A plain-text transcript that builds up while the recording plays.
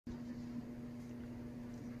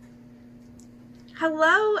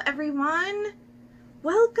Hello everyone,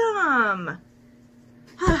 welcome.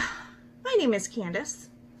 My name is Candace.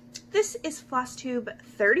 This is Flosstube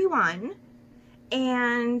 31,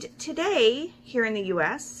 and today here in the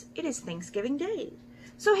US it is Thanksgiving Day.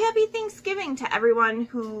 So happy Thanksgiving to everyone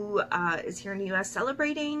who is here in the US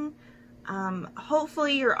celebrating.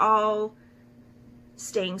 Hopefully you're all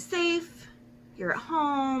staying safe, you're at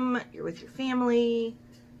home, you're with your family.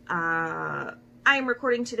 I'm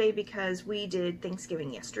recording today because we did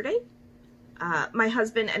Thanksgiving yesterday. My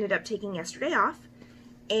husband ended up taking yesterday off,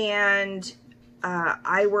 and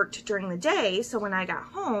I worked during the day, so when I got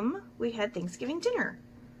home, we had Thanksgiving dinner.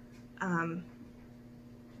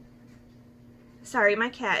 Sorry, my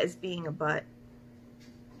cat is being a butt.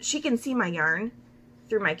 She can see my yarn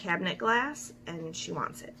through my cabinet glass, and she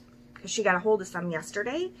wants it, because she got a hold of some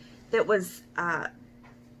yesterday that was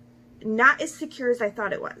not as secure as I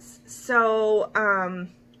thought it was. So,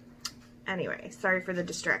 anyway, sorry for the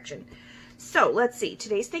distraction. So, let's see.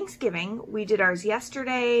 Today's Thanksgiving. We did ours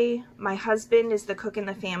yesterday. My husband is the cook in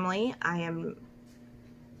the family. I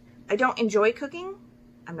don't enjoy cooking.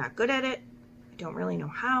 I'm not good at it. I don't really know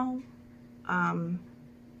how. I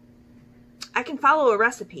can follow a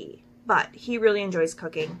recipe, but he really enjoys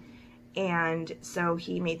cooking. And so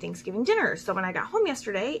he made Thanksgiving dinner. So when I got home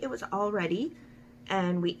yesterday, it was all ready.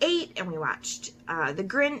 And we ate and we watched The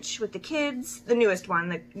Grinch with the kids, the newest one,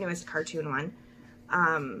 the newest cartoon one.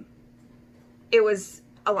 It was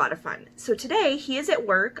a lot of fun. So today he is at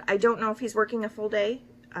work. I don't know if he's working a full day.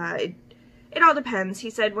 It all depends.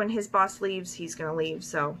 He said when his boss leaves, he's going to leave.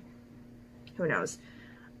 So who knows?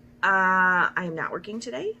 I am not working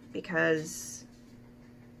today because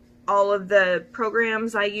all of the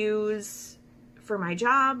programs I use for my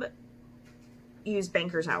job use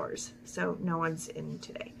banker's hours, so no one's in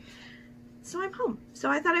today. So I'm home. So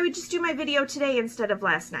I thought I would just do my video today instead of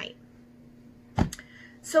last night.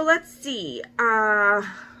 So let's see. Here's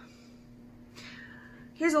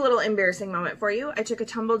a little embarrassing moment for you. I took a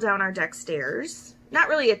tumble down our deck stairs. Not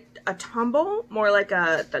really a tumble, more like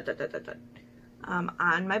a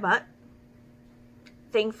on my butt.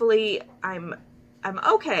 Thankfully, I'm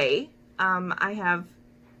okay. I have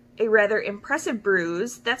a rather impressive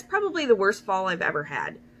bruise. That's probably the worst fall I've ever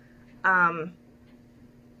had.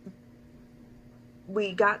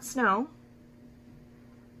 We got snow,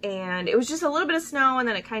 and it was just a little bit of snow, and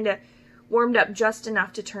then it kind of warmed up just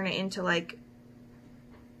enough to turn it into like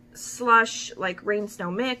slush, like rain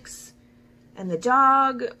snow mix. And the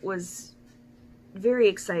dog was very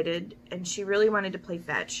excited, and she really wanted to play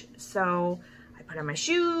fetch. So I put on my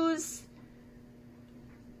shoes,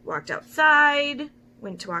 walked outside,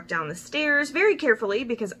 went to walk down the stairs very carefully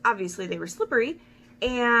because obviously they were slippery,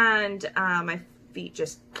 and my feet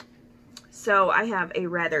just... So I have a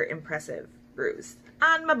rather impressive bruise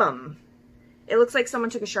on my bum. It looks like someone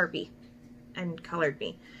took a Sharpie and colored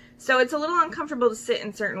me. So it's a little uncomfortable to sit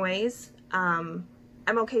in certain ways. I'm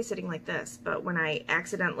okay sitting like this, but when I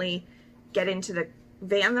accidentally get into the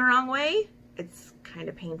van the wrong way, it's kind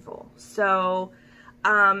of painful. So,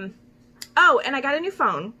 oh, and I got a new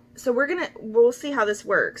phone. So we'll see how this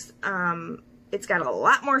works. It's got a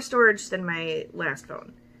lot more storage than my last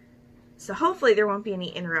phone. So hopefully there won't be any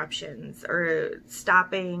interruptions or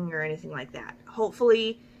stopping or anything like that.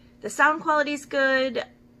 Hopefully the sound quality is good.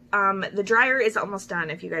 The dryer is almost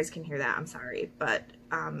done, if you guys can hear that. I'm sorry, but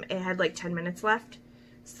it had like 10 minutes left.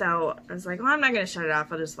 So I was like, well, I'm not going to shut it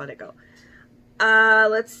off. I'll just let it go.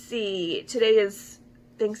 Let's see. Today is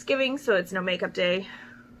Thanksgiving, so it's no makeup day.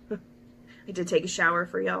 I did take a shower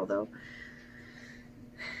for y'all, though.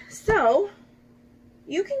 So,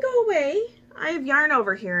 you can go away. I have yarn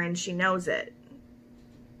over here, and she knows it.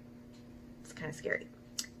 It's kind of scary.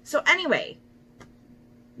 So, anyway,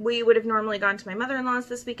 we would have normally gone to my mother-in-law's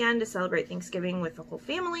this weekend to celebrate Thanksgiving with the whole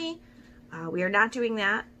family. We are not doing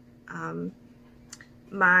that.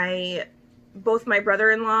 Both my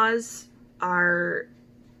brother-in-laws are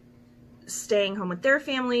staying home with their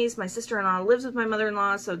families. My sister-in-law lives with my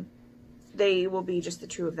mother-in-law, so they will be just the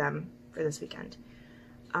two of them for this weekend.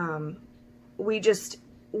 We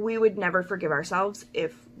would never forgive ourselves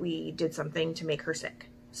if we did something to make her sick.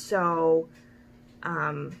 So,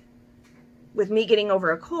 with me getting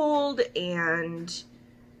over a cold, and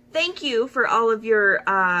thank you for all of your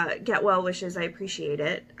get well wishes. I appreciate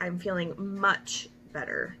it. I'm feeling much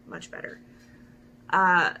better, much better.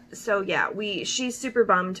 So yeah, she's super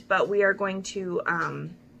bummed, but we are going to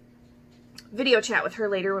video chat with her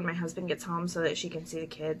later when my husband gets home so that she can see the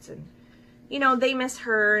kids, and you know, they miss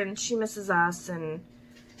her and she misses us, and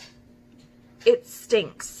it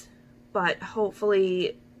stinks, but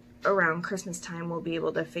hopefully around Christmas time we'll be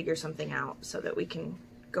able to figure something out so that we can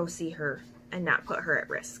go see her and not put her at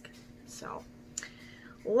risk. So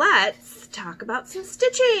let's talk about some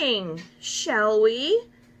stitching, shall we?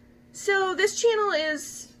 So this channel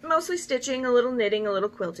is mostly stitching, a little knitting, a little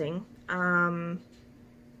quilting.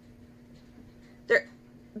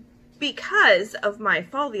 Because of my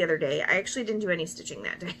fall the other day, I actually didn't do any stitching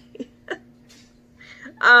that day.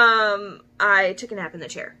 I took a nap in the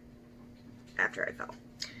chair after I fell.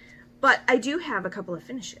 But I do have a couple of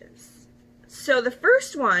finishes. So the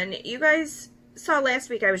first one, you guys saw last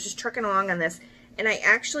week, I was just trucking along on this, and I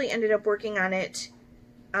actually ended up working on it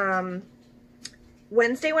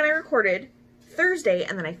Wednesday when I recorded, Thursday,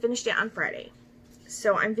 and then I finished it on Friday.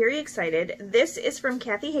 So I'm very excited. This is from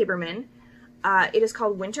Kathy Haberman. It is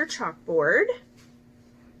called Winter Chalkboard.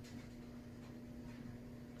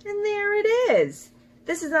 And there it is.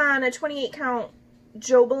 This is on a 28 count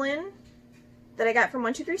Jobelin that I got from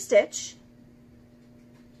 123 Stitch.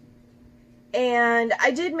 And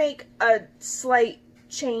I did make a slight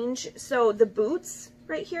change. So the boots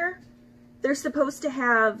right here, they're supposed to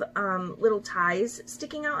have little ties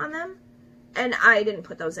sticking out on them. And I didn't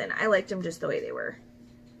put those in. I liked them just the way they were.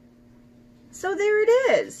 So there it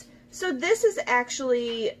is. So this is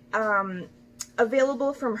actually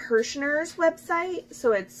available from Hirschner's website.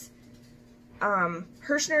 So it's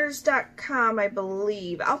Hirschners.com, I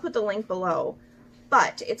believe. I'll put the link below.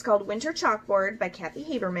 But it's called Winter Chalkboard by Kathy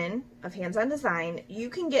Haberman of Hands On Design. You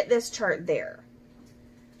can get this chart there.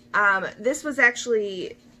 This was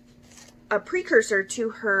actually a precursor to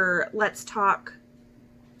her Let's Talk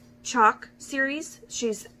Chalk series.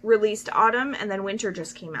 She's released Autumn and then Winter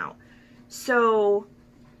just came out. So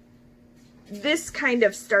this kind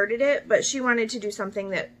of started it, but she wanted to do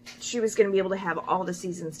something that she was going to be able to have all the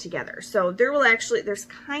seasons together. So there will actually, there's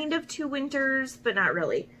kind of 2 winters, but not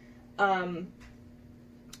really.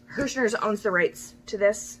 Hirschner's owns the rights to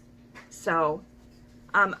this. So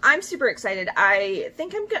I'm super excited. I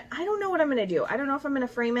think I don't know what I'm going to do. I don't know if I'm going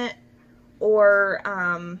to frame it or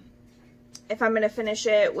if I'm going to finish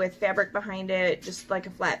it with fabric behind it, just like a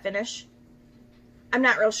flat finish. I'm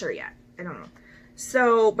not real sure yet. I don't know.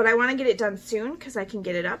 So, but I want to get it done soon because I can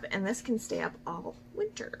get it up and this can stay up all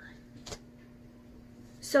winter.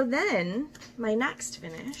 So then my next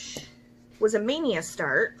finish was a Mania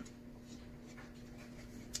start,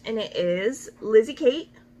 and it is Lizzie Kate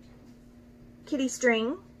Kitty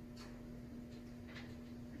String,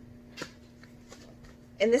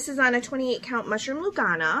 and this is on a 28 count Mushroom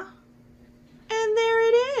Lugana, and there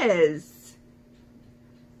it is.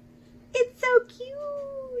 It's so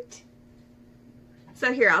cute.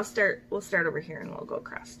 So here, we'll start over here and we'll go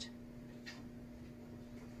across.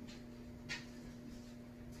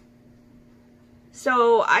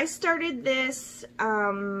 So I started this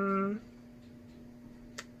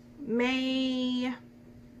May,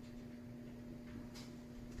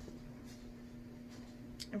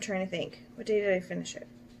 I'm trying to think, what day did I finish it?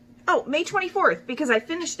 Oh, May 24th, because I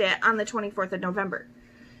finished it on the 24th of November.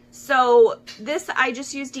 So this I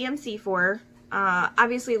just used DMC for.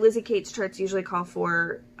 Obviously, Lizzie Kate's charts usually call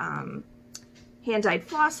for hand-dyed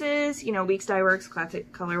flosses, you know, Weeks Dye Works, Classic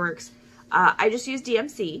Color Works. I just used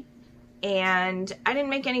DMC, and I didn't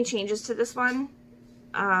make any changes to this one.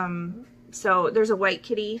 So there's a white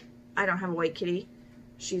kitty. I don't have a white kitty.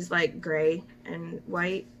 She's like gray and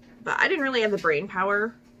white, but I didn't really have the brain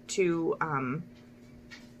power to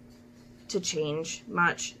change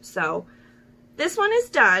much. So this one is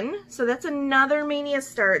done. So that's another Mania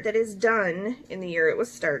start that is done in the year it was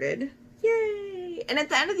started. Yay! And at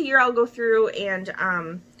the end of the year, I'll go through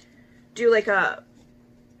and do like a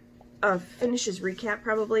finishes recap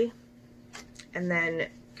probably, and then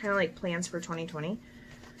kind of like plans for 2020.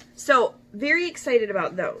 So very excited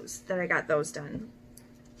about those, that I got those done.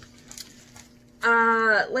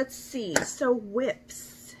 Let's see. So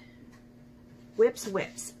whips.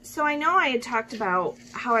 So I know I had talked about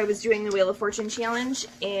how I was doing the Wheel of Fortune challenge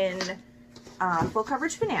in Full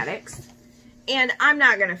Coverage Fanatics, and I'm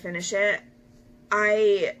not going to finish it.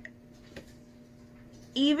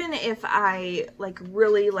 Even if I like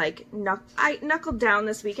really like knuckled down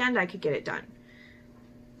this weekend, I could get it done.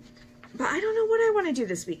 But I don't know what I want to do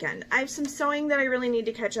this weekend. I have some sewing that I really need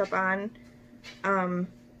to catch up on,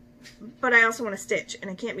 but I also want to stitch, and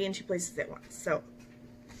I can't be in 2 places at once.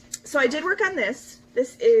 So I did work on this.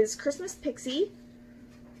 This is Christmas Pixie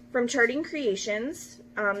from Charting Creations.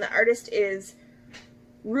 The artist is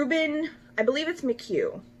Reuben, I believe it's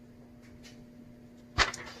McHugh.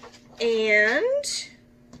 And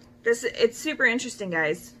it's super interesting,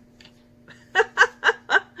 guys.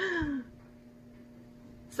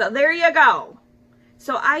 So there you go.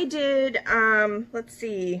 So I did, let's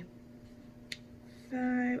see,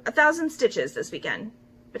 1,000 stitches this weekend.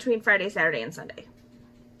 between Friday, Saturday, and Sunday.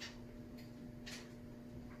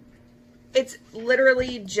 It's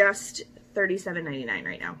literally just $37.99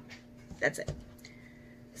 right now. That's it.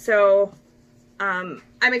 So, I'm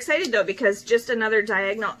excited though, because just another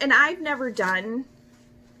diagonal, and I've never done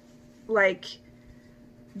like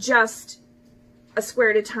just a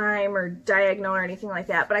square at a time or diagonal or anything like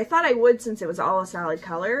that, but I thought I would, since it was all a solid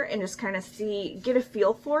color, and just kind of get a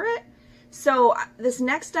feel for it. So this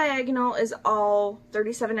next diagonal is all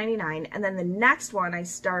 $37.99, and then the next one I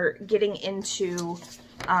start getting into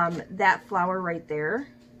that flower right there.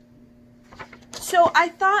 So I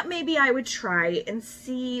thought maybe I would try and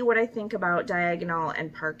see what I think about diagonal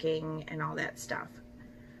and parking and all that stuff.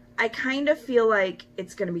 I kind of feel like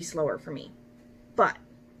it's going to be slower for me, but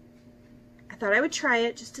I thought I would try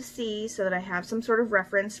it just to see, so that I have some sort of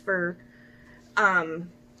reference for,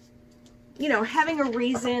 you know, having a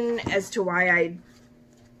reason as to why I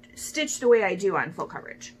stitch the way I do on full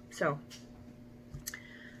coverage. So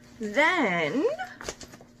then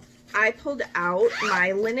I pulled out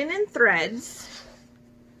my Linen and Threads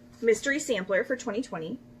mystery sampler for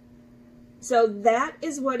 2020. So that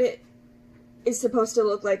is what it is supposed to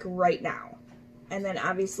look like right now. And then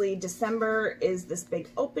obviously December is this big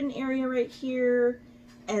open area right here,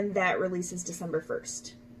 and that releases December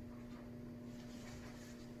 1st.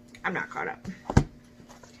 I'm not caught up.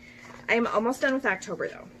 I am almost done with October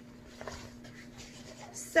though.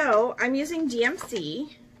 So I'm using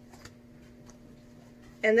DMC,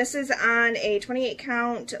 and this is on a 28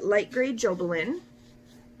 count light gray Jobelin.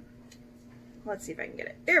 Let's see if I can get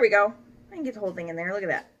it. There we go. I can get the whole thing in there. Look at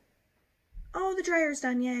that. Oh, the dryer's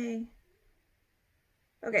done. Yay.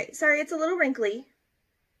 Okay, sorry, it's a little wrinkly.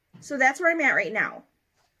 So that's where I'm at right now.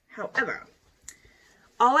 However,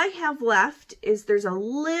 all I have left is there's a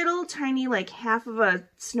little tiny, like half of a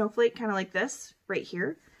snowflake, kind of like this, right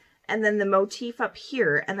here. And then the motif up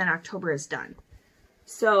here, and then October is done.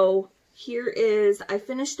 So here is, I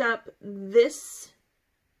finished up this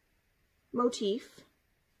motif,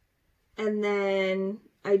 and then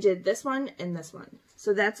I did this one and this one.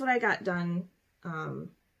 So that's what I got done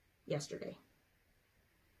yesterday.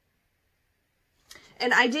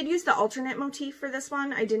 And I did use the alternate motif for this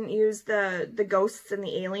one. I didn't use the ghosts and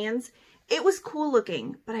the aliens. It was cool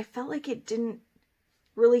looking, but I felt like it didn't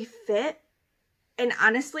really fit. And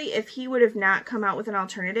honestly, if he would have not come out with an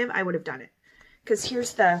alternative, I would have done it. Because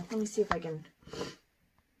here's the, let me see if I can.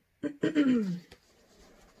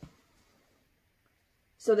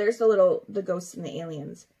 So there's the ghosts and the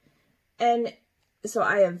aliens. And so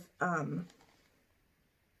I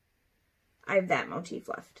have that motif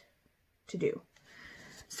left to do.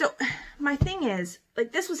 So my thing is,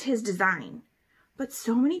 like, this was his design, but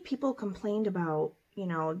so many people complained about, you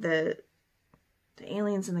know, the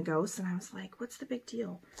aliens and the ghosts, and I was like, what's the big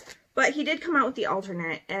deal? But he did come out with the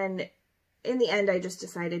alternate, and in the end, I just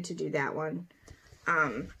decided to do that one.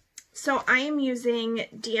 So I am using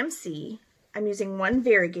DMC. I'm using one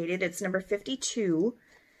variegated. It's number 52.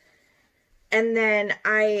 And then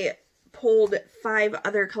I pulled 5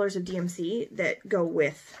 other colors of DMC that go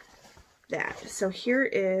with that. So here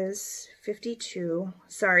is 52.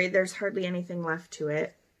 Sorry, there's hardly anything left to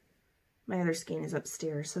it. My other skein is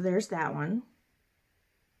upstairs. So there's that one.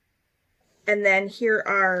 And then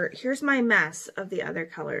here's my mess of the other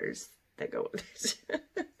colors that go with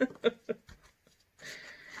it.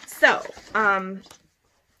 So,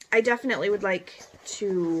 I definitely would like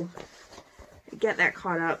to get that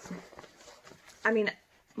caught up. I mean,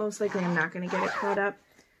 most likely I'm not going to get it caught up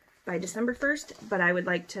by December 1st, but I would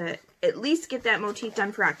like to at least get that motif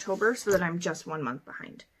done for October so that I'm just 1 month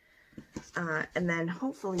behind. And then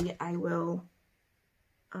hopefully I will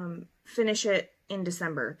finish it in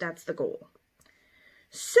December. That's the goal.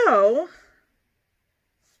 So,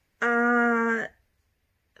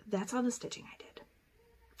 that's all the stitching I did.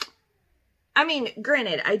 I mean,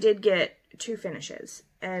 granted, I did get 2 finishes.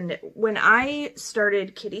 And when I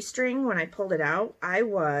started kitty string, when I pulled it out, I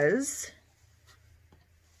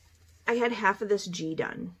had half of this G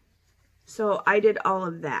done. So I did all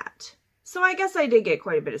of that. So I guess I did get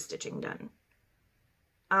quite a bit of stitching done.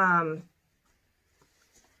 And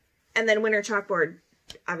then winter chalkboard,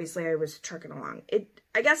 obviously I was trucking along.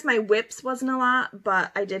 I guess my whips wasn't a lot,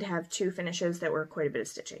 but I did have 2 finishes that were quite a bit of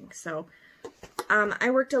stitching. So I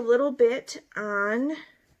worked a little bit on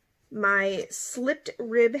my slipped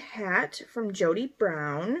rib hat from Jody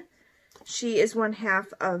Brown. She is one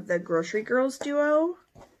half of the Grocery Girls duo.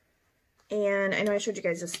 And I know I showed you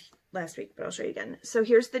guys this last week, but I'll show you again. So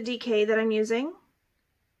here's the DK that I'm using.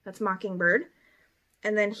 That's Mockingbird.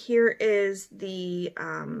 And then here is the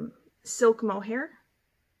silk mohair,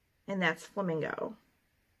 and that's Flamingo.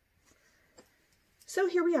 So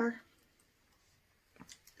here we are.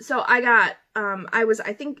 So I got,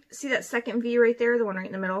 I think, see that second V right there, the one right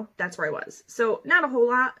in the middle? That's where I was. So not a whole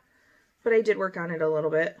lot, but I did work on it a little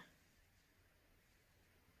bit.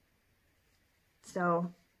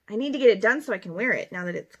 So I need to get it done so I can wear it now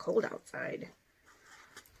that it's cold outside.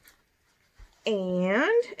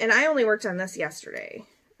 And I only worked on this yesterday.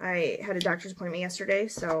 I had a doctor's appointment yesterday,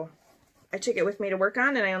 so I took it with me to work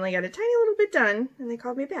on, and I only got a tiny little bit done, and they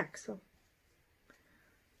called me back, so.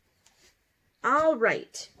 All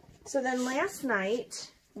right. So then last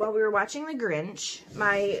night, while we were watching The Grinch,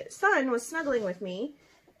 my son was snuggling with me,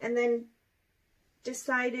 and then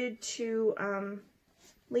decided to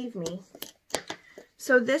leave me.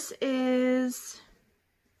 So this is,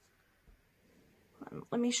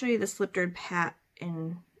 let me show you the slip-dirt pat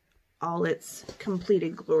in all its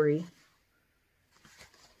completed glory.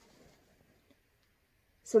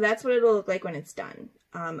 So that's what it'll look like when it's done.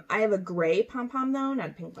 I have a gray pom-pom though,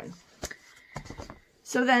 not a pink one.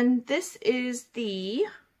 So then this is the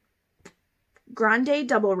Grande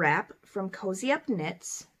Double Wrap from Cozy Up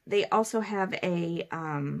Knits. They also have a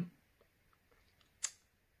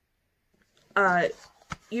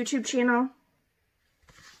YouTube channel,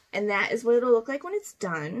 and that is what it'll look like when it's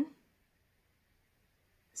done.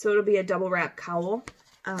 So it'll be a double wrap cowl.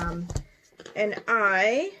 And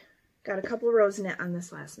I got a couple of rows knit on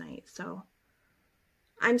this last night, so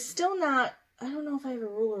I'm still not, I don't know if I have a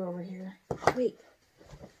ruler over here. Wait.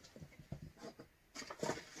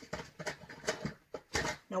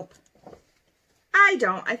 Nope. I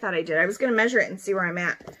don't. I thought I did. I was going to measure it and see where I'm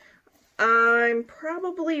at. I'm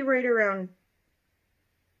probably right around,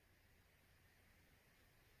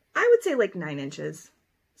 I would say like 9 inches.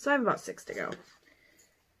 So I have about 6 to go.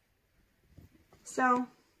 So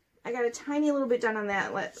I got a tiny little bit done on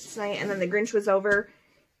that last night, and then the Grinch was over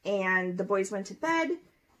and the boys went to bed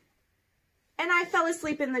and I fell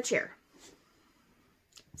asleep in the chair.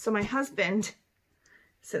 So my husband,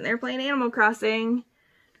 sitting there playing Animal Crossing,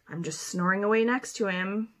 I'm just snoring away next to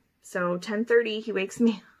him. So 10:30, he wakes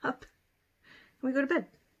me up and we go to bed.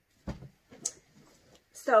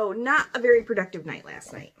 So not a very productive night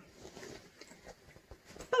last night.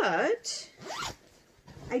 But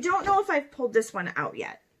I don't know if I've pulled this one out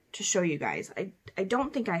yet to show you guys. I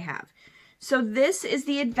don't think I have. So this is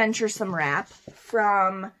the Adventuresome Wrap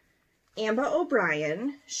from Amba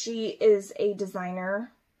O'Brien. She is a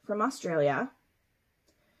designer from Australia.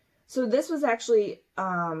 So this was actually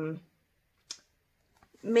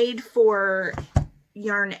made for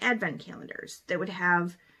yarn advent calendars that would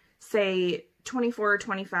have, say, 24 or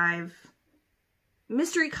 25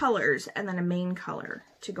 mystery colors and then a main color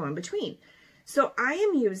to go in between. So I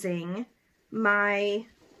am using my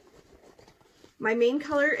main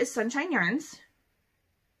color is Sunshine Yarns,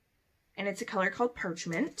 and it's a color called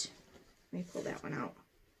Parchment. Let me pull that one out.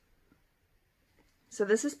 So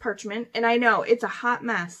this is Parchment, and I know it's a hot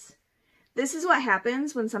mess. This is what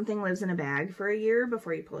happens when something lives in a bag for a year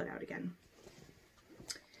before you pull it out again.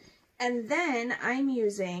 And then I'm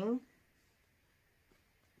using,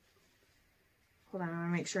 hold on, I want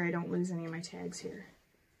to make sure I don't lose any of my tags here.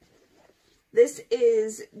 This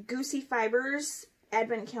is Goosey Fibers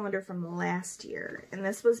Advent Calendar from last year, and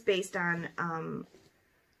this was based on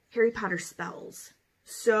Harry Potter spells.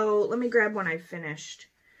 So let me grab one I finished.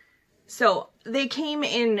 So they came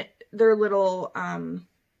in their little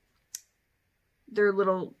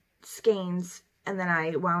skeins, and then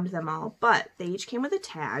I wound them all, but they each came with a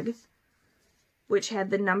tag which had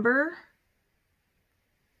the number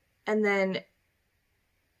and then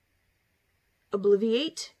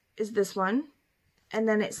Obliviate is this one, and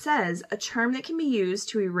then it says a charm that can be used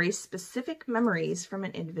to erase specific memories from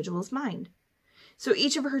an individual's mind. So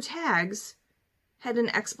each of her tags had an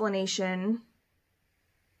explanation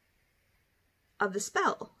of the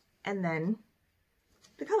spell and then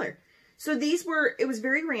the color. So these were, it was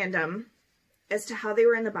very random as to how they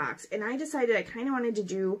were in the box, and I decided I kind of wanted to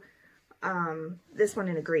do this one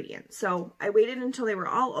in a gradient. So I waited until they were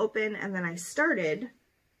all open, and then I started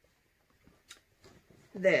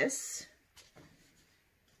this.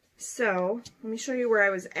 So let me show you where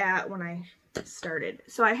I was at when I started.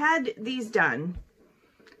 So I had these done.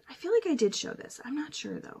 I feel like I did show this. I'm not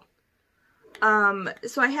sure though.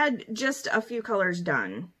 So I had just a few colors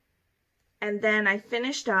done, and then I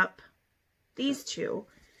finished up these two,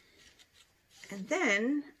 and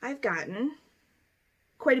then I've gotten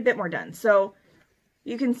quite a bit more done. So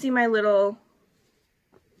you can see my little,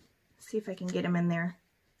 see if I can get them in there,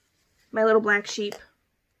 my little black sheep,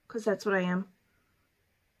 because that's what I am.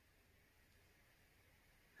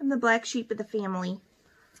 I'm the black sheep of the family.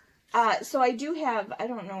 So I do have, I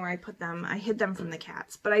don't know where I put them. I hid them from the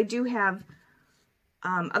cats, but I do have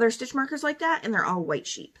other stitch markers like that, and they're all white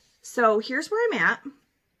sheep. So here's where I'm at.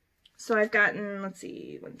 So I've gotten, let's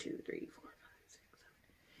see, 1, 2, 3, 4, 5, 6,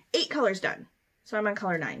 7, 8 colors done. So I'm on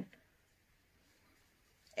color 9.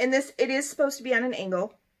 And this, it is supposed to be on an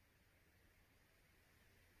angle.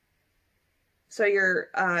 So you're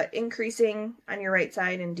increasing on your right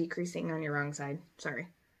side and decreasing on your wrong side. Sorry,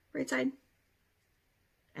 right side.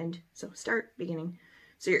 End. So start, beginning.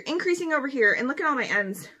 So you're increasing over here, and look at all my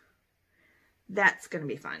ends. That's going to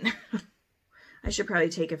be fun. I should probably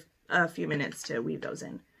take a few minutes to weave those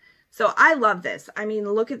in. So I love this. I mean,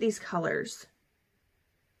 look at these colors.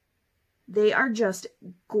 They are just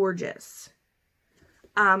gorgeous.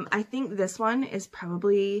 I think this one is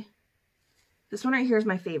probably, this one right here is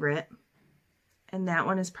my favorite. And that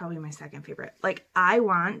one is probably my second favorite. Like, I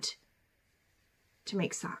want to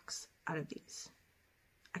make socks out of these.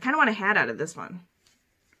 I kind of want a hat out of this one.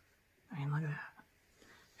 I mean, look at that.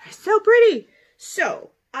 They're so pretty. So,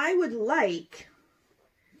 I would like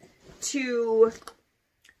to,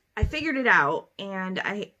 I figured it out, and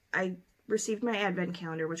I received my advent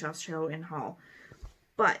calendar, which I'll show in haul.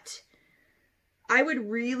 But I would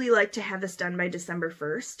really like to have this done by December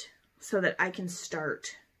 1st so that I can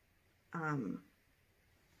start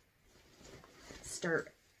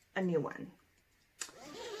a new one.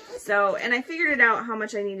 So, and I figured it out how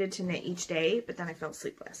much I needed to knit each day, but then I fell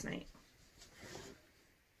asleep last night.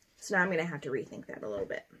 So now I'm going to have to rethink that a little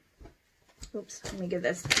bit. Oops, let me get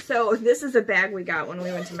this. So this is a bag we got when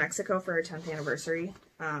we went to Mexico for our 10th anniversary.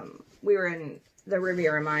 We were in the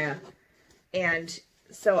Riviera Maya, and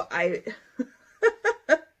so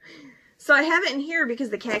so I have it in here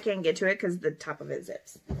because the cat can't get to it because the top of it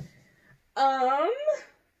zips.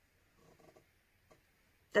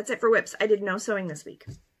 That's it for whips. I did no sewing this week.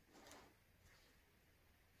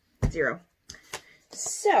 0.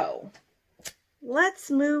 So let's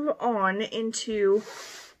move on into,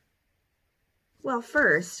 well,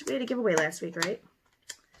 first, we had a giveaway last week, right?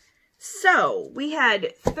 So we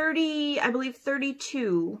had 30, I believe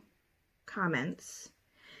 32 comments,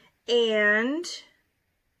 and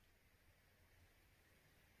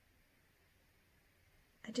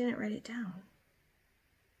I didn't write it down.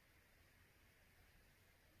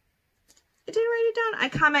 I didn't write it down. I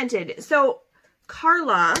commented. So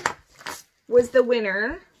Carla was the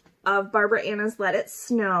winner of Barbara Anna's Let It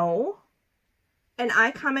Snow, and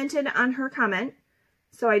I commented on her comment.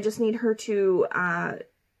 So I just need her to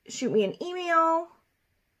shoot me an email,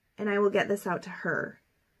 and I will get this out to her.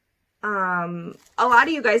 A lot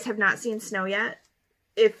of you guys have not seen snow yet.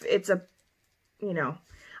 If it's a, you know,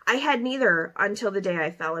 I had neither until the day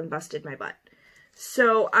I fell and busted my butt.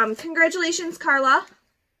 So, congratulations, Carla.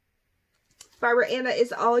 Barbara Anna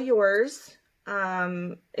is all yours.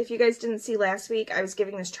 If you guys didn't see last week, I was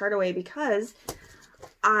giving this chart away because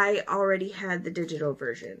I already had the digital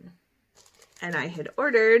version and I had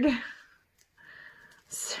ordered.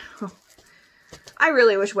 So I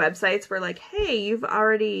really wish websites were like, hey, you've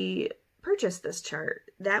already purchased this chart.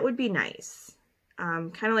 That would be nice.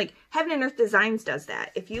 Kind of like Heaven and Earth Designs does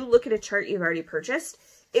that. If you look at a chart you've already purchased,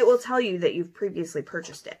 it will tell you that you've previously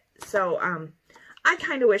purchased it. So, I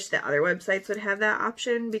kind of wish that other websites would have that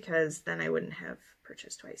option because then I wouldn't have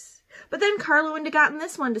purchased twice. But then Carla wouldn't have gotten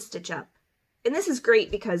this one to stitch up. And this is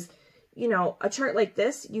great because, you know, a chart like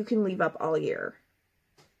this, you can leave up all year.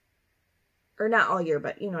 Or not all year,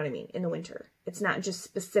 but you know what I mean, in the winter. It's not just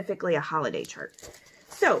specifically a holiday chart.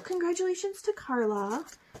 So, congratulations to Carla.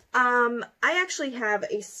 I actually have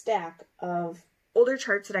a stack of older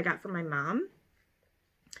charts that I got from my mom.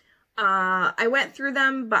 I went through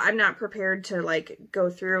them, but I'm not prepared to like go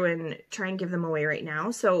through and try and give them away right now.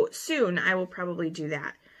 So soon I will probably do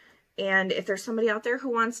that. And if there's somebody out there who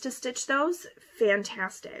wants to stitch those,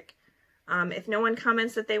 fantastic. If no one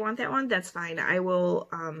comments that they want that one, that's fine. I will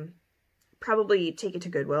probably take it to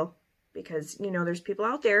Goodwill because, you know, there's people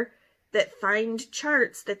out there that find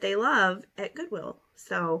charts that they love at Goodwill.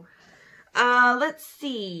 So let's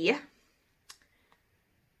see.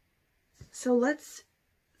 So let's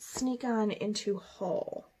sneak on into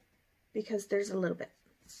haul because there's a little bit.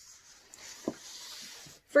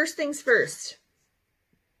 First things first,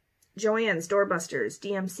 Joann's Doorbusters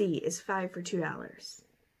DMC is 5 for $2.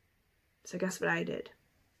 So guess what I did?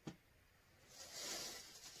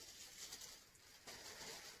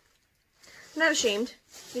 I'm not ashamed.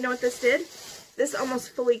 You know what this did? This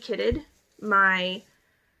almost fully kitted my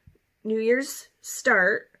New Year's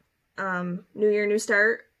start, New Year, New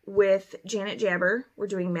Start with Janet Jabber. We're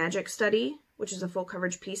doing Magic Study, which is a full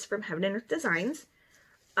coverage piece from Heaven and Earth Designs.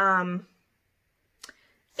 And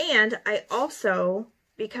I also,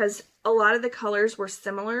 because a lot of the colors were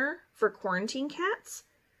similar for Quarantine Cats,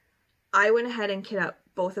 I went ahead and kit up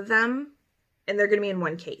both of them, and they're going to be in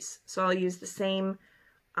one case. So I'll use the same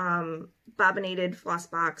bobbinated floss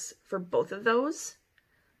box for both of those.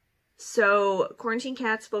 So Quarantine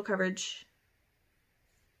Cats, full coverage.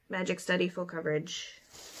 Magic Study, full coverage.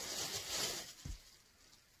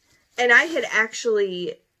 And I had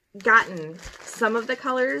actually gotten some of the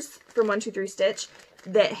colors from 123 Stitch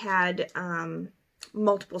that had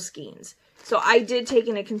multiple skeins. So I did take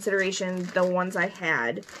into consideration the ones I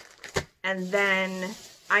had. And then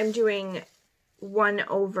I'm doing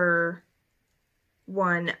 1/1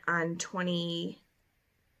 on 20.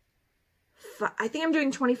 I think I'm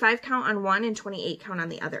doing 25 count on one and 28 count on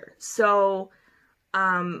the other. So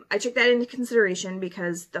I took that into consideration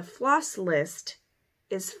because the floss list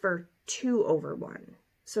is for 2/1.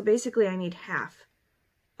 So basically I need half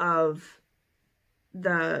of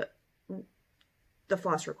the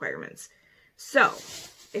floss requirements. So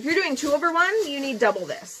if you're doing 2/1, you need double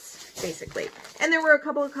this, basically. And there were a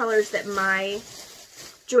couple of colors that my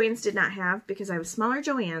Joann's did not have because I have smaller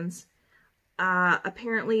Joann's.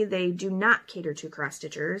 Apparently they do not cater to cross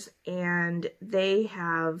stitchers, and they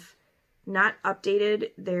have not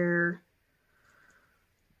updated their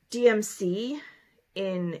DMC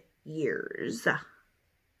in years.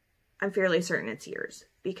 I'm fairly certain it's years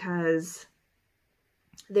because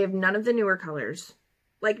they have none of the newer colors.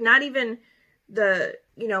 Like not even the,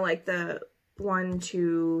 you know, like the 1,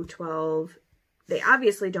 2, 12. They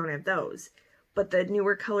obviously don't have those. But the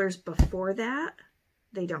newer colors before that,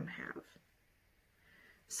 they don't have.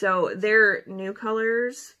 So their new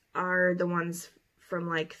colors are the ones from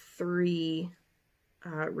like 3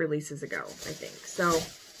 releases ago, I think. So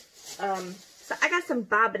I got some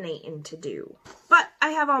bobbinating to do. But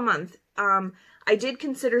I have all month. I did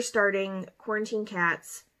consider starting Quarantine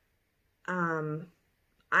Cats on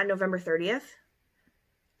November 30th.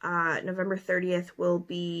 November 30th will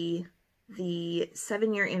be the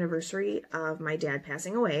 7-year anniversary of my dad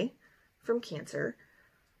passing away from cancer.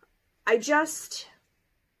 I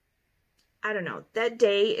don't know. That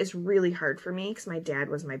day is really hard for me because my dad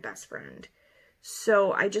was my best friend.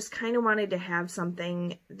 So I just kind of wanted to have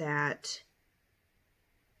something that,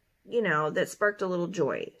 you know, that sparked a little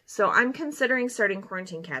joy. So I'm considering starting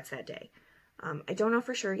Quarantine Cats that day. I don't know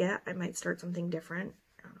for sure yet. I might start something different.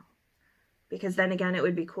 I don't know. Because then again, it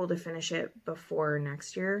would be cool to finish it before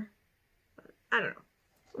next year. But I don't know.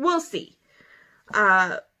 We'll see.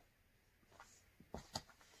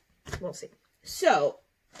 We'll see. So,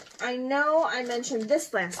 I know I mentioned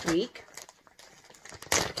this last week.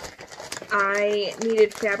 I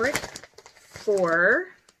needed fabric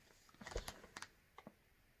for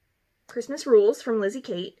Christmas Rules from Lizzie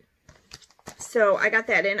Kate. So I got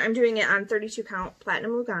that in. I'm doing it on 32 count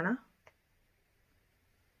Platinum Lugana.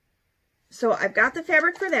 So I've got the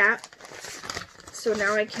fabric for that. So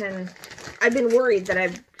now I've been worried that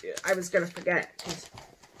I was going to forget. 'Cause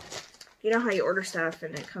you know how you order stuff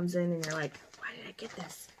and it comes in and you're like, why did I get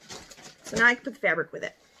this? So now I can put the fabric with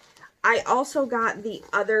it. I also got the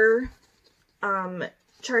other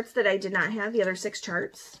charts that I did not have, the other 6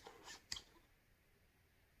 charts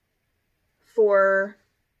for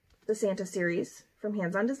the Santa series from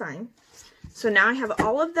Hands On Design. So now I have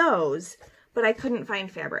all of those, but I couldn't find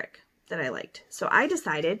fabric that I liked. So I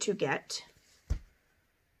decided to get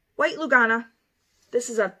white Lugana. This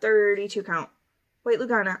is a 32 count white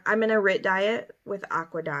Lugana. I'm going to Rit dye it with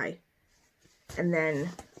aqua dye. And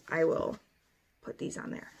then I will put these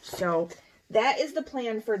on there. So that is the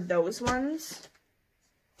plan for those ones.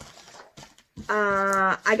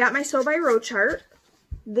 I got my Sew by Row chart.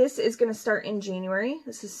 This is going to start in January.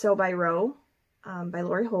 This is Sew by Row by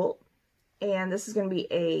Lori Holt. And this is going to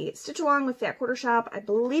be a stitch along with Fat Quarter Shop. I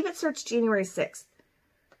believe it starts January 6th.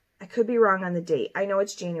 I could be wrong on the date. I know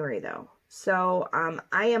it's January though. So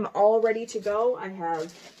I am all ready to go. I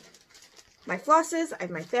have my flosses, I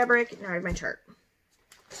have my fabric, now I have my chart.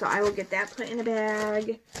 So I will get that put in a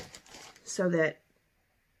bag so that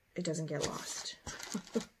it doesn't get lost.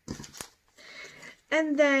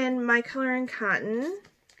 And then my Color and Cotton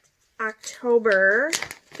October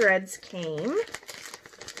threads came.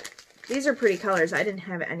 These are pretty colors. I didn't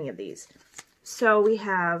have any of these. So we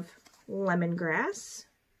have Lemongrass,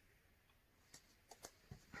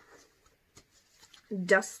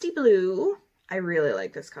 Dusty Blue. I really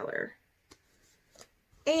like this color.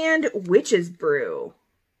 And Witch's Brew.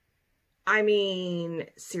 I mean,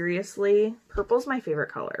 seriously, purple's my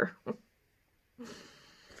favorite color.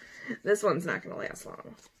 This one's not going to last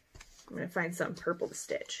long. I'm going to find some purple to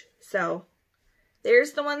stitch. So,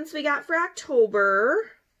 there's the ones we got for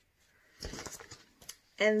October.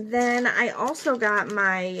 And then I also got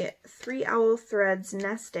my 3 Owl Threads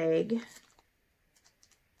Nest Egg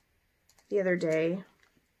the other day,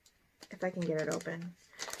 if I can get it open.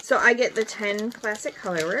 So I get the 10 Classic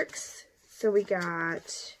Colorworks. So we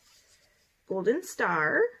got Golden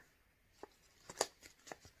Star,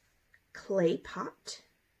 Clay Pot,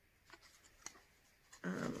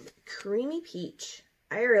 Creamy Peach.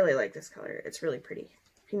 I really like this color. It's really pretty.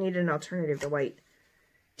 If you need an alternative to white.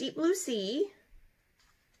 Deep Blue Sea.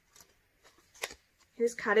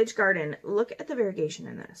 Here's Cottage Garden. Look at the variegation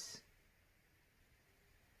in this.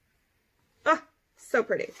 Oh, so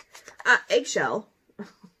pretty. Eggshell. You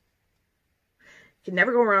can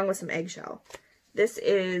never go wrong with some eggshell. This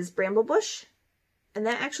is Bramble Bush. And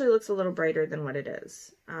that actually looks a little brighter than what it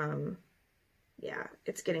is. Yeah,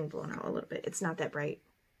 it's getting blown out a little bit. It's not that bright.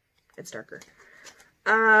 It's darker.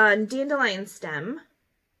 Dandelion Stem.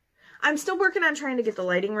 I'm still working on trying to get the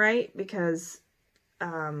lighting right because,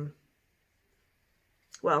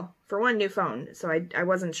 well, for one, new phone, so I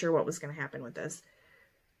wasn't sure what was going to happen with this.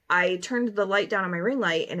 I turned the light down on my ring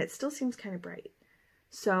light, and it still seems kind of bright.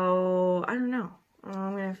 So, I don't know.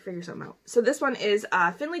 I'm going to figure something out. So this one is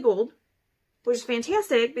Finley Gold, which is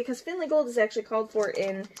fantastic because Finley Gold is actually called for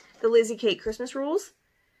in the Lizzie Cake Christmas rules.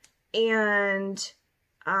 And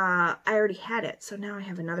I already had it, so now I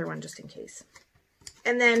have another one just in case.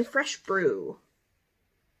 And then Fresh Brew.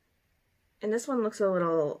 And this one looks a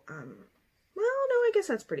little, well, no, I guess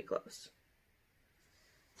that's pretty close.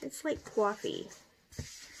 It's like coffee.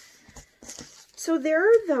 So there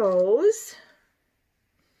are those.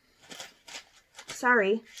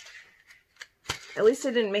 Sorry. At least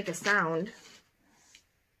it didn't make a sound.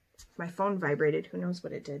 My phone vibrated. Who knows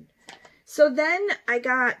what it did. So then I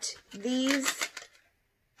got these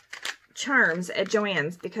charms at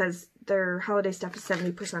Joann's because their holiday stuff is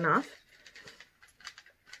 70% off.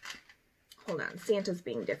 Hold on. Santa's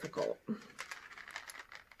being difficult.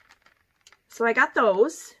 So I got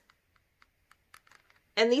those.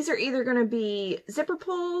 And these are either going to be zipper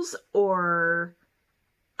pulls or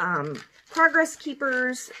progress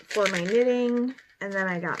keepers for my knitting. And then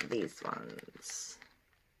I got these ones.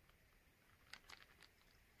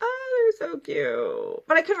 Oh, they're so cute.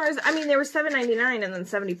 But I couldn't resist. I mean, they were $7.99 and then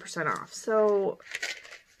 70% off. So,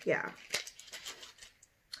 yeah.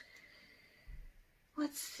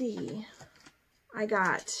 Let's see. I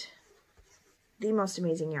got the most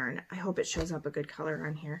amazing yarn. I hope it shows up a good color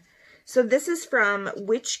on here. So this is from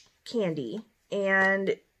Witch Candy,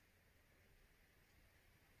 and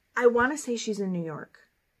I want to say she's in New York.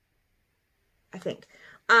 I think.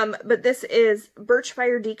 But this is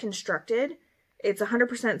Birchfire Deconstructed. It's 100%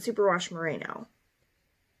 superwash merino.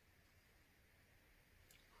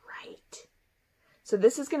 Right. So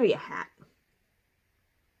this is going to be a hat.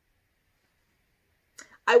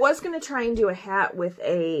 I was going to try and do a hat with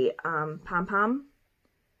a pom-pom,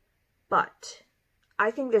 but I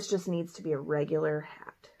think this just needs to be a regular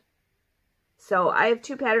hat. So I have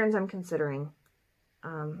two patterns I'm considering,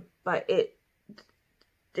 but it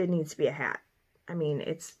needs to be a hat. I mean,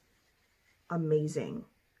 it's amazing.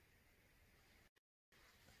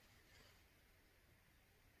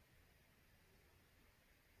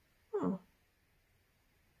 Oh.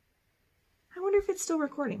 I wonder if it's still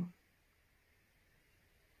recording.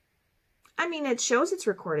 I mean, it shows it's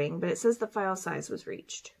recording, but it says the file size was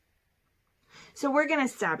reached. So we're going to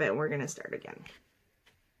stop it and we're going to start again.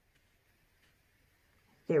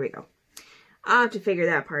 There we go. I'll have to figure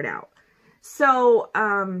that part out. So,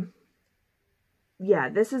 yeah,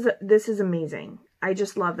 this is amazing. I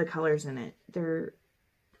just love the colors in it. They're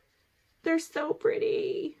so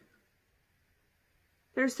pretty.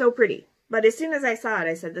 They're so pretty. But as soon as I saw it,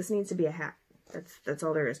 I said, this needs to be a hat. That's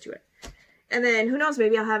all there is to it. And then, who knows,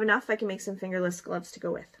 maybe I'll have enough. I can make some fingerless gloves to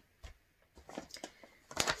go with.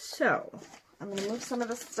 So, I'm going to move some of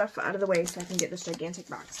this stuff out of the way so I can get this gigantic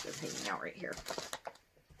box that's hanging out right here.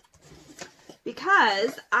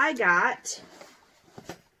 Because I got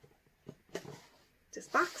this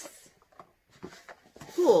box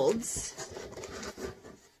holds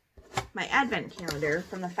my advent calendar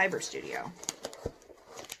from the Fiber Studio.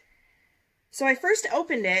 So I first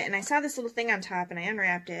opened it and I saw this little thing on top and I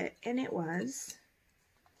unwrapped it and it was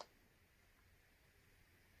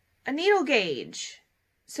a needle gauge.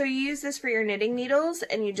 So you use this for your knitting needles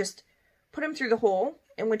and you just put them through the hole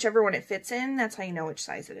and whichever one it fits in, that's how you know which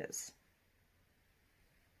size it is.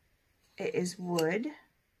 It is wood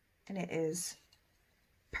and it is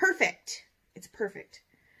perfect. It's perfect.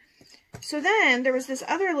 So then there was this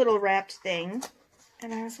other little wrapped thing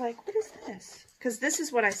and I was like, what is this? Because this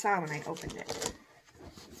is what I saw when I opened it.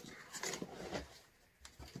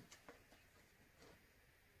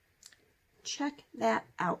 Check that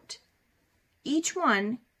out. Each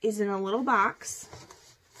one is in a little box.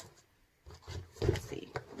 Let's see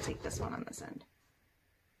take this one on this end.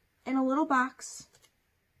 In a little box.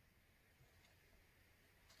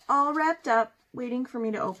 All wrapped up, waiting for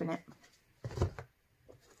me to open it.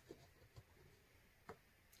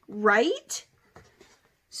 Right?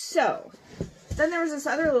 So, then there was this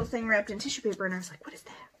other little thing wrapped in tissue paper, and I was like, what is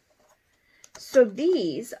that? So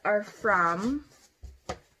these are from,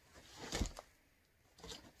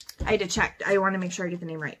 I had to check. I want to make sure I get the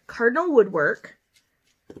name right. Cardinal Woodwork.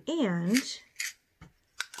 And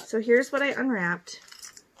so here's what I unwrapped.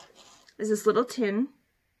 Is this little tin.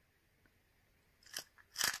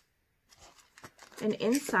 And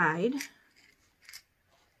inside,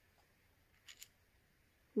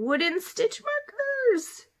 wooden stitch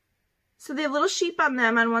markers. So they have little sheep on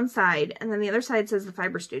them on one side, and then the other side says the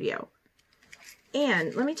Fiber Studio.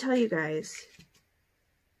 And let me tell you guys,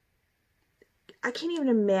 I can't even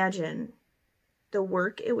imagine the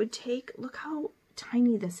work it would take. Look how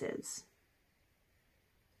tiny this is.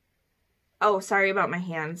 Oh, sorry about my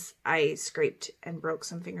hands. I scraped and broke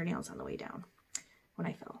some fingernails on the way down when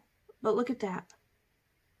I fell. But look at that.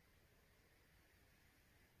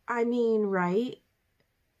 I mean, right?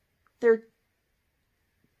 They're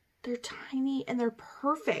tiny and they're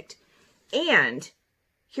perfect. And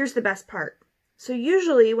here's the best part. So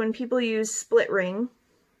usually when people use split ring,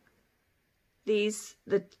 these,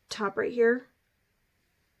 the top right here,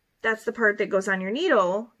 that's the part that goes on your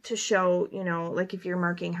needle to show, you know, like if you're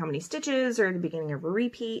marking how many stitches or the beginning of a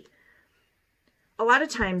repeat. A lot of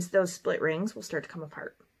times those split rings will start to come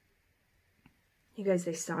apart. You guys,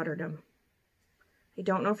 they soldered them. I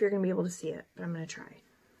don't know if you're going to be able to see it, but I'm going to try.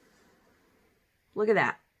 Look at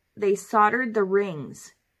that. They soldered the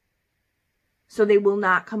rings so they will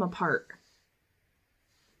not come apart.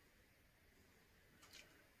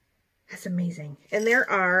 That's amazing. And there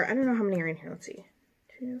are, I don't know how many are in here. Let's see.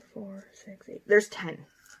 2, 4, 6, 8. There's 10.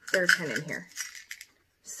 There are 10 in here.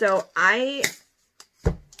 So I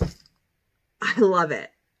love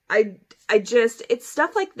it. I just, it's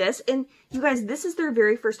stuff like this. And you guys, this is their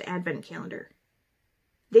very first advent calendar.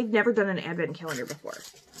 They've never done an advent calendar before.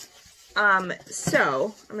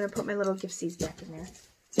 So I'm going to put my little giftsies back in there.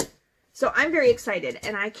 So I'm very excited,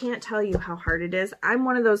 and I can't tell you how hard it is. I'm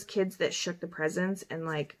one of those kids that shook the presents and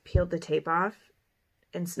like peeled the tape off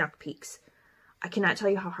and snuck peeks. I cannot tell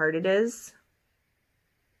you how hard it is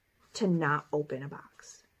to not open a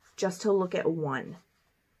box, just to look at one.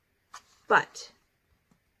 But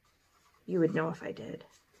you would know if I did,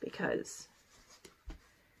 because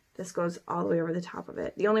this goes all the way over the top of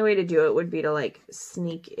it. The only way to do it would be to like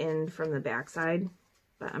sneak in from the backside,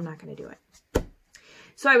 but I'm not going to do it.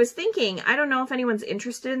 So I was thinking, I don't know if anyone's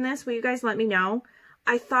interested in this. Will you guys let me know?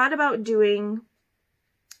 I thought about doing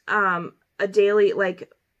a daily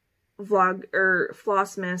like vlog or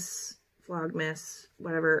vlogmas,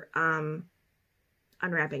 whatever,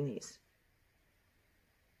 unwrapping these.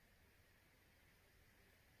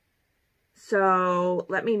 So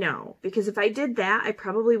let me know, because if I did that, I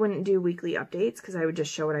probably wouldn't do weekly updates because I would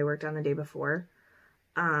just show what I worked on the day before.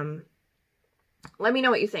 Let me know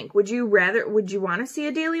what you think. Would you want to see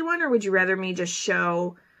a daily one, or would you rather me just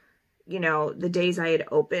show, you know, the days I had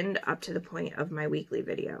opened up to the point of my weekly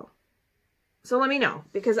video? So let me know,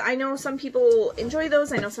 because I know some people enjoy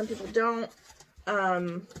those. I know some people don't. I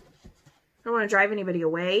don't want to drive anybody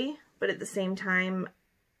away, but at the same time,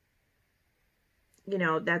 you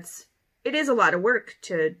know, it is a lot of work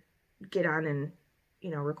to get on and, you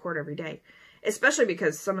know, record every day, especially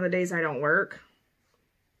because some of the days I don't work.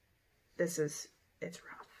 It's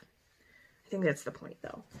rough. I think that's the point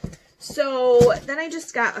though. So then I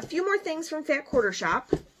just got a few more things from Fat Quarter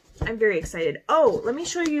Shop. I'm very excited. Oh, let me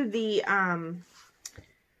show you the,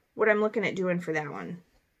 what I'm looking at doing for that one.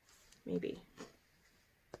 Maybe.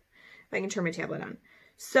 If I can turn my tablet on.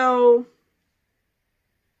 So,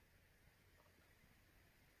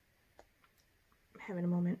 I'm having a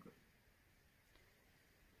moment.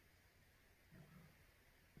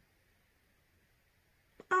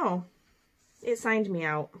 Oh, it signed me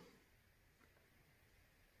out.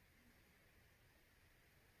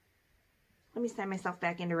 Let me sign myself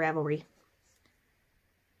back into Ravelry.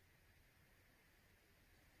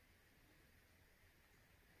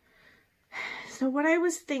 So what I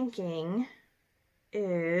was thinking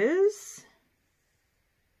is,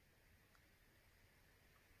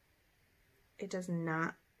 it does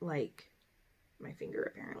not like my finger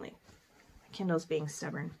apparently. My Kindle's being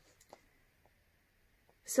stubborn.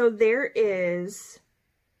 So there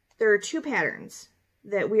are 2 patterns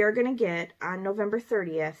that we are going to get on November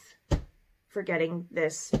 30th for getting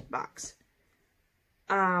this box.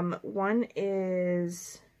 One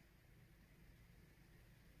is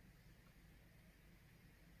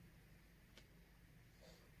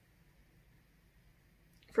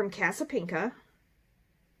from Casapinka.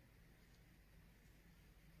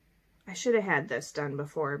 I should have had this done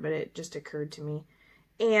before, but it just occurred to me.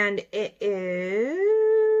 And it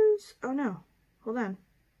is, oh no, hold on.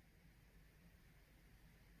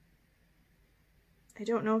 I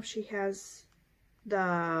don't know if she has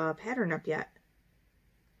the pattern up yet.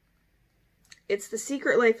 It's The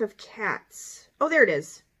Secret Life of Cats. Oh, there it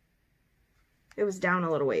is. It was down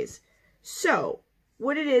a little ways. So,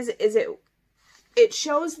 what it is it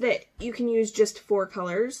shows that you can use just 4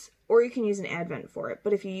 colors, or you can use an advent for it.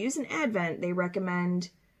 But if you use an advent, they recommend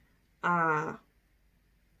having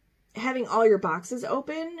all your boxes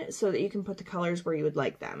open so that you can put the colors where you would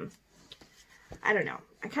like them. I don't know.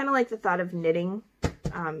 I kind of like the thought of knitting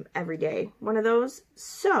every day, one of those.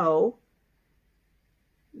 So,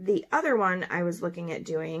 the other one I was looking at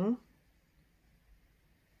doing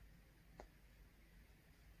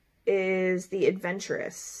is the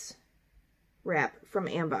Adventurous wrap from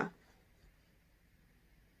Amba.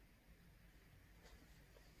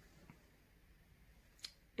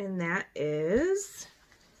 And that is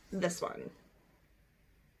this one.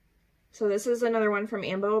 So this is another one from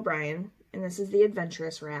Amba O'Brien, and this is the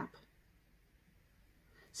Adventurous wrap.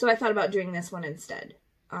 So I thought about doing this one instead.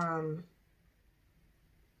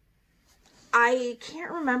 I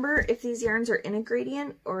can't remember if these yarns are in a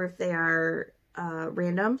gradient or if they are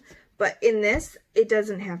random, but in this, it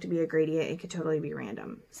doesn't have to be a gradient. It could totally be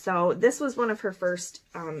random. So this was one of her first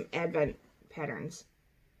advent patterns.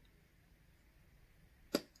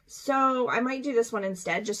 So I might do this one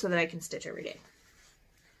instead just so that I can stitch every day.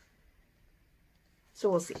 So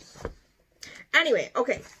we'll see. Anyway,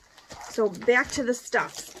 okay. So back to the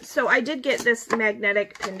stuff. So I did get this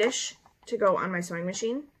magnetic pin dish to go on my sewing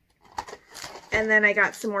machine. And then I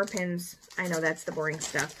got some more pins. I know that's the boring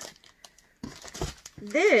stuff.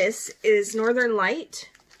 This is Northern Light.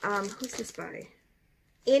 Who's this by?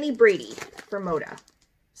 Annie Brady from Moda.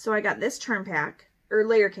 So I got this charm pack, or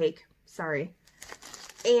layer cake, sorry.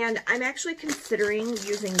 And I'm actually considering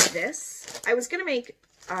using this. I was going to make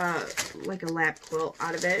like a lap quilt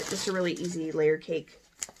out of it. Just a really easy layer cake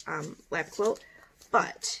lap quilt.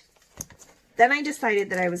 But then I decided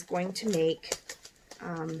that I was going to make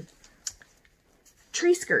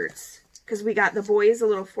tree skirts. Because we got the boys a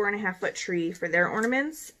little 4.5 foot tree for their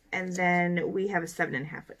ornaments. And then we have a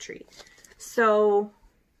 7.5 foot tree. So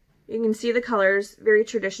you can see the colors. Very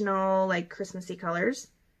traditional, like Christmassy colors.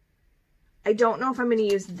 I don't know if I'm going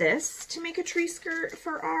to use this to make a tree skirt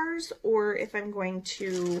for ours, or if I'm going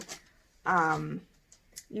to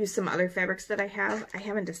use some other fabrics that I have. I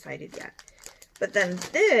haven't decided yet. But then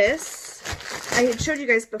this, I had showed you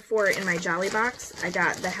guys before in my Jolly box. I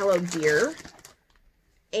got the Hello Deer.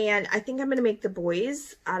 And I think I'm going to make the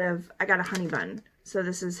boys out of, I got a honey bun. So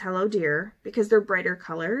this is Hello Deer, because they're brighter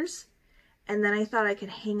colors. And then I thought I could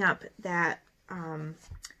hang up that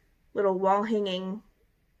little wall hanging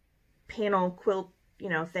panel quilt, you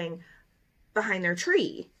know, thing behind their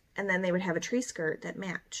tree, and then they would have a tree skirt that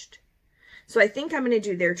matched. So I think I'm going to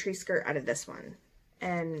do their tree skirt out of this one,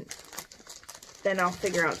 and then I'll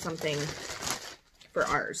figure out something for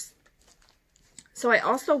ours. So I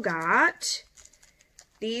also got,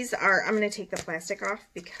 these are, I'm going to take the plastic off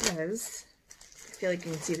because I feel like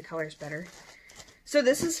you can see the colors better. So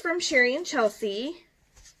this is from Sherry and Chelsea,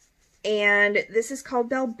 and this is called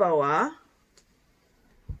Balboa.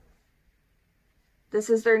 This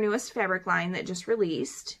is their newest fabric line that just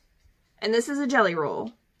released. And this is a jelly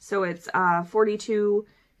roll. So it's 42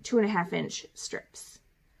 2.5 inch strips.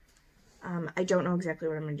 I don't know exactly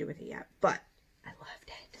what I'm going to do with it yet, but I loved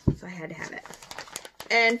it. So I had to have it.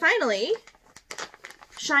 And finally,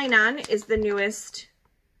 Shine On is the newest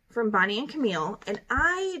from Bonnie and Camille. And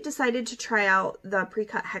I decided to try out the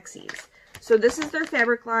pre-cut hexies. So this is their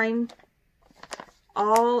fabric line,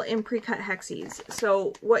 all in pre-cut hexies.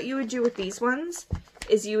 So what you would do with these ones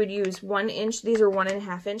is you would use 1 inch, these are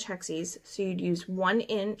 1.5 inch hexies, so you'd use 1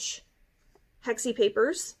 inch hexie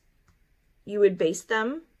papers, you would baste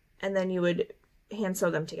them, and then you would hand sew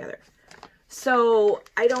them together. So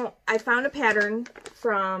I found a pattern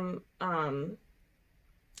from,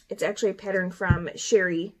 it's actually a pattern from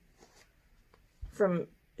Sherry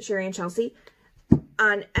and Chelsea.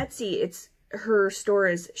 On Etsy, her store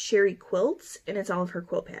is Sherry Quilts, and it's all of her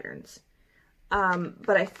quilt patterns.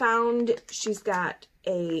 But I found she's got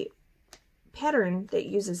a pattern that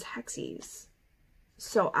uses hexies.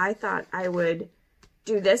 So I thought I would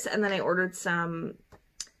do this, and then I ordered some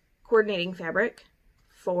coordinating fabric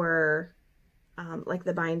for like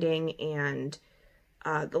the binding and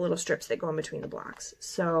the little strips that go in between the blocks.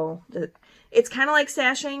 So it's kind of like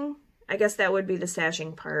sashing. I guess that would be the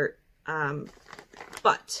sashing part.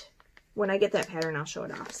 But when I get that pattern, I'll show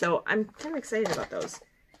it off. So I'm kind of excited about those.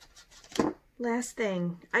 Last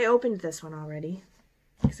thing, I opened this one already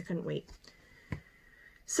because I couldn't wait.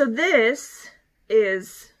 So this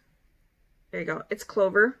is, there you go, it's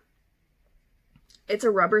clover. It's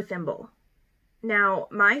a rubber thimble. Now,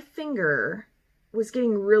 my finger was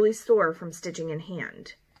getting really sore from stitching in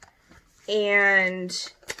hand. And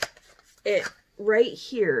it, right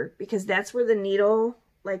here, because that's where the needle,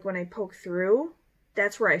 like when I poke through,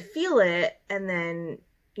 that's where I feel it, and then,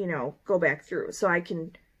 you know, go back through. So I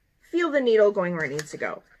can feel the needle going where it needs to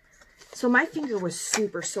go. So my finger was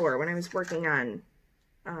super sore when I was working on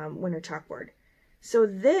winter chalkboard. So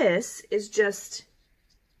this is just,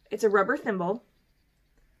 it's a rubber thimble,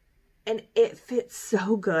 and it fits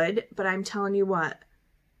so good, but I'm telling you what,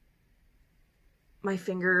 my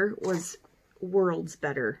finger was worlds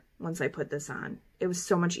better once I put this on. It was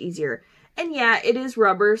so much easier. And yeah, it is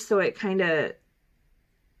rubber, so it kind of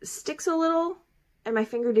sticks a little, and my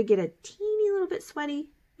finger did get a teeny little bit sweaty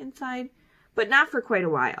inside, but not for quite a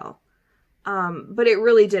while. But it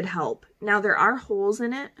really did help. Now there are holes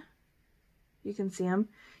in it. You can see them.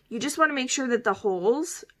 You just want to make sure that the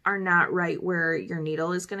holes are not right where your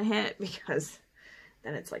needle is going to hit, because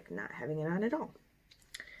then it's like not having it on at all.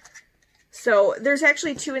 So there's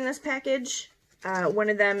actually 2 in this package. One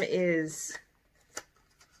of them is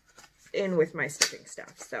in with my stitching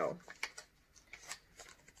stuff.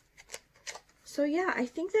 So yeah, I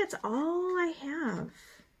think that's all I have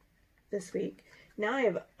this week. Now I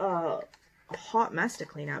have a hot mess to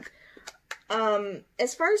clean up.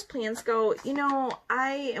 As far as plans go, you know,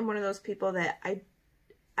 I am one of those people that I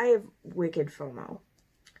have wicked FOMO.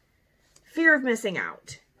 Fear of missing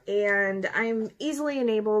out. And I'm easily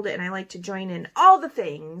enabled, and I like to join in all the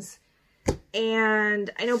things. And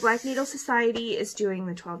I know Black Needle Society is doing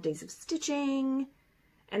the 12 days of stitching,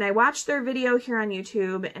 and I watched their video here on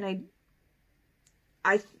YouTube, and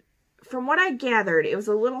I from what I gathered, it was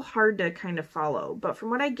a little hard to kind of follow, but from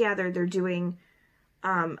what I gathered, they're doing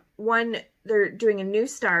they're doing a new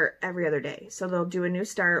start every other day. So they'll do a new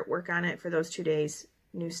start, work on it for those 2 days,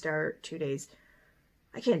 new start, 2 days.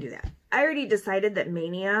 I can't do that. I already decided that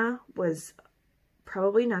Mania was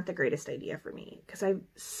probably not the greatest idea for me, because I have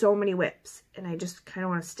so many whips and I just kind of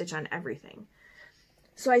want to stitch on everything.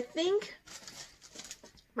 So I think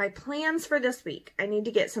my plans for this week, I need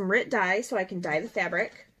to get some Rit dye so I can dye the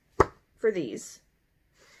fabric for these.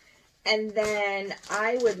 And then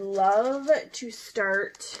I would love to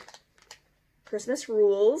start Christmas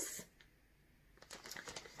rules.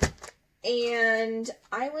 And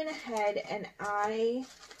I went ahead and I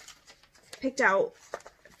picked out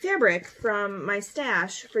fabric from my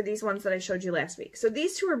stash for these ones that I showed you last week. So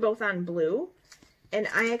these 2 are both on blue. And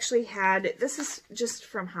I actually had, this is just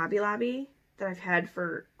from Hobby Lobby that I've had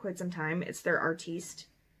for quite some time. It's their Artiste.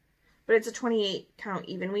 But it's a 28 count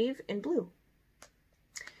even weave in blue.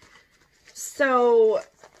 So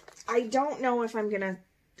I don't know if I'm going to,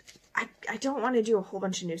 I don't want to do a whole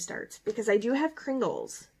bunch of new starts, because I do have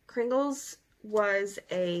Kringles. Kringles was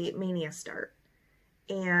a Mania start,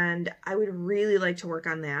 and I would really like to work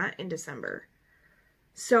on that in December.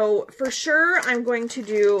 So for sure, I'm going to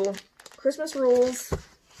do Christmas rules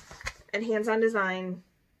and hands-on design,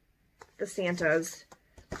 the Santas.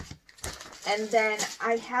 And then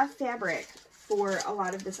I have fabric for a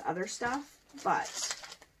lot of this other stuff, but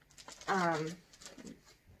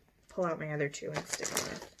pull out my other 2 and stick them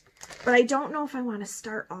with. But I don't know if I want to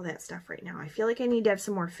start all that stuff right now. I feel like I need to have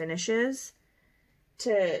some more finishes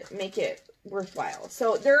to make it worthwhile.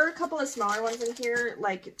 So there are a couple of smaller ones in here,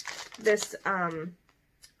 like this from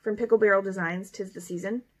Pickle Barrel Designs, 'Tis the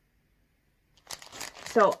Season.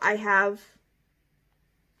 So I have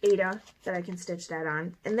Ada that I can stitch that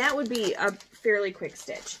on, and that would be a fairly quick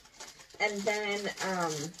stitch. And then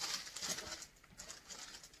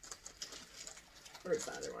where's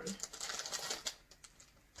the other one?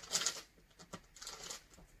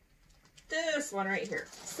 This one right here.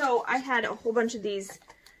 So I had a whole bunch of these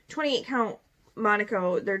 28 count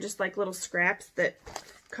Monaco. They're just like little scraps that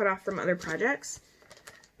cut off from other projects,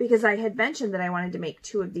 because I had mentioned that I wanted to make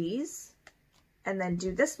 2 of these and then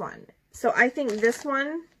do this one. So I think this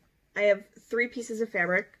one, I have 3 pieces of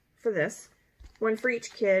fabric for this, 1 for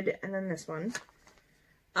each kid, and then this one.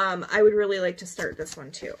 I would really like to start this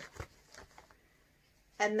one too.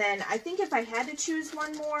 And then I think if I had to choose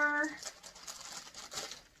one more,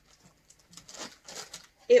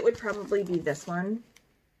 it would probably be this one.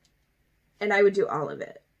 And I would do all of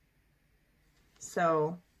it.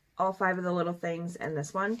 So all 5 of the little things and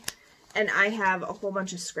this one. And I have a whole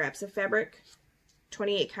bunch of scraps of fabric,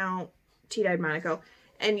 28 count tea-dyed Monaco.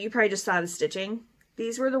 And you probably just saw the stitching.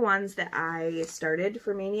 These were the ones that I started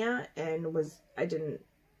for Mania and I didn't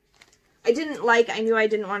like. I knew I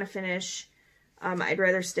didn't want to finish. I'd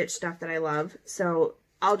rather stitch stuff that I love. So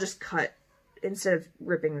I'll just cut, instead of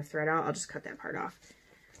ripping the thread out, I'll just cut that part off.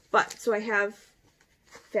 But, so I have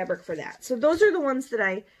fabric for that. So those are the ones that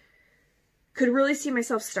I could really see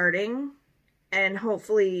myself starting, and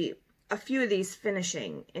hopefully a few of these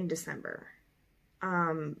finishing in December.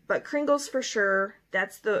 But Kringles for sure. I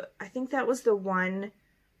think that was the one,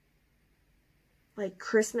 like,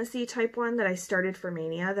 Christmassy type one that I started for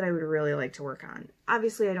Mania that I would really like to work on.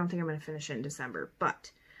 Obviously, I don't think I'm going to finish it in December,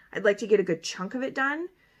 but I'd like to get a good chunk of it done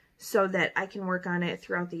so that I can work on it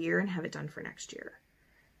throughout the year and have it done for next year.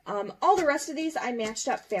 All the rest of these I matched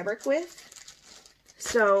up fabric with.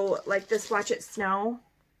 So, like this Watch It Snow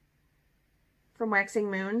from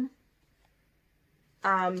Waxing Moon.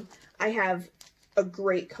 I have a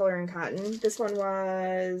great color in cotton. This one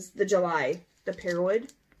was the July, the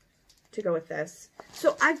Pearwood, to go with this.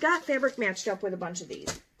 So I've got fabric matched up with a bunch of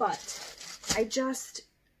these, but I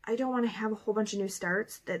don't want to have a whole bunch of new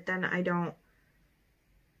starts that then I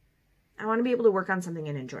want to be able to work on something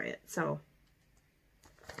and enjoy it. So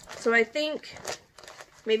I think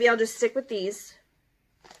maybe I'll just stick with these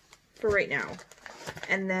for right now.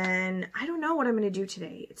 And then I don't know what I'm going to do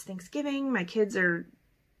today. It's Thanksgiving. My kids are...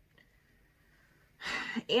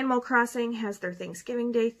 Animal Crossing has their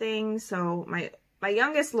Thanksgiving Day thing. So my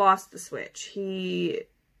youngest lost the Switch. He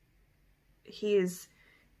is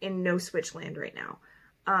in no Switch land right now.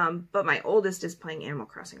 But my oldest is playing Animal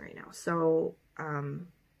Crossing right now. So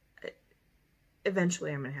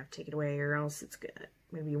eventually I'm going to have to take it away, or else it's going to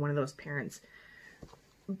maybe one of those parents.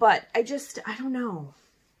 But I don't know.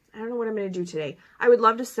 I don't know what I'm going to do today. I would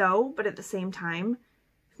love to sew, but at the same time,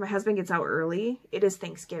 if my husband gets out early, it is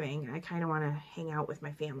Thanksgiving. I kind of want to hang out with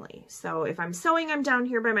my family. So if I'm sewing, I'm down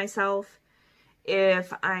here by myself.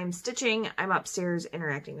 If I'm stitching, I'm upstairs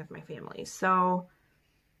interacting with my family. So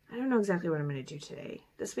I don't know exactly what I'm going to do today.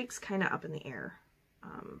 This week's kind of up in the air.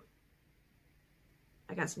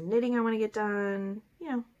 I got some knitting I want to get done, you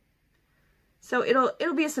know. So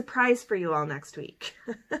it'll be a surprise for you all next week.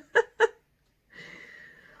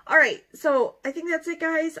 All right, so I think that's it,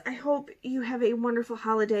 guys. I hope you have a wonderful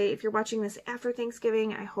holiday. If you're watching this after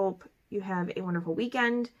Thanksgiving, I hope you have a wonderful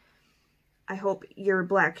weekend. I hope your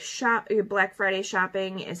Black Friday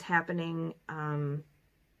shopping is happening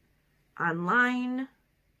online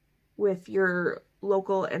with your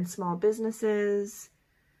local and small businesses.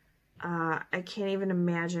 I can't even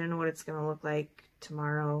imagine what it's going to look like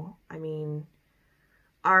tomorrow. I mean,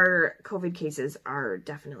 our COVID cases are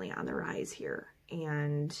definitely on the rise here.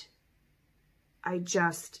 And I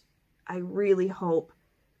really hope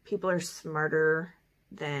people are smarter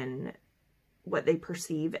than what they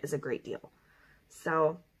perceive as a great deal.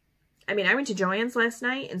 So, I mean, I went to Joann's last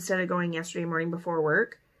night instead of going yesterday morning before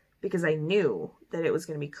work because I knew that it was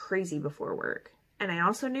going to be crazy before work. And I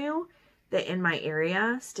also knew that in my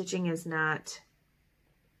area, stitching is not...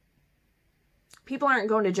 People aren't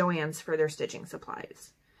going to Joann's for their stitching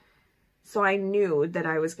supplies. So I knew that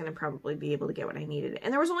I was going to probably be able to get what I needed.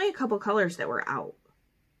 And there was only a couple colors that were out.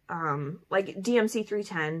 Like DMC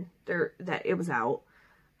 310, that it was out.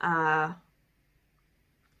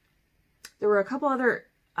 There were a couple other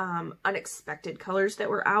unexpected colors that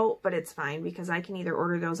were out, but it's fine because I can either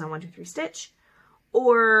order those on 123 Stitch,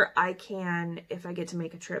 or I can, if I get to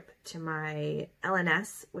make a trip to my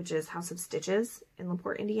LNS, which is House of Stitches in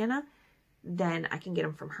LaPorte, Indiana, then I can get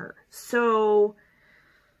them from her. So...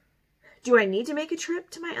 do I need to make a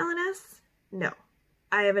trip to my LNS? No.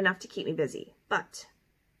 I have enough to keep me busy, but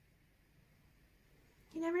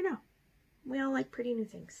you never know. We all like pretty new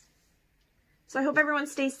things. So I hope everyone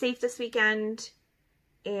stays safe this weekend,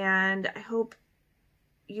 and I hope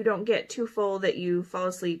you don't get too full that you fall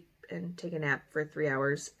asleep and take a nap for 3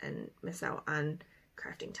 hours and miss out on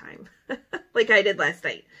crafting time like I did last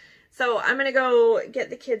night. So I'm going to go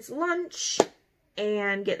get the kids lunch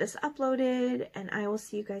and get this uploaded, and I will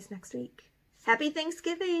see you guys next week. Happy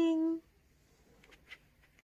Thanksgiving!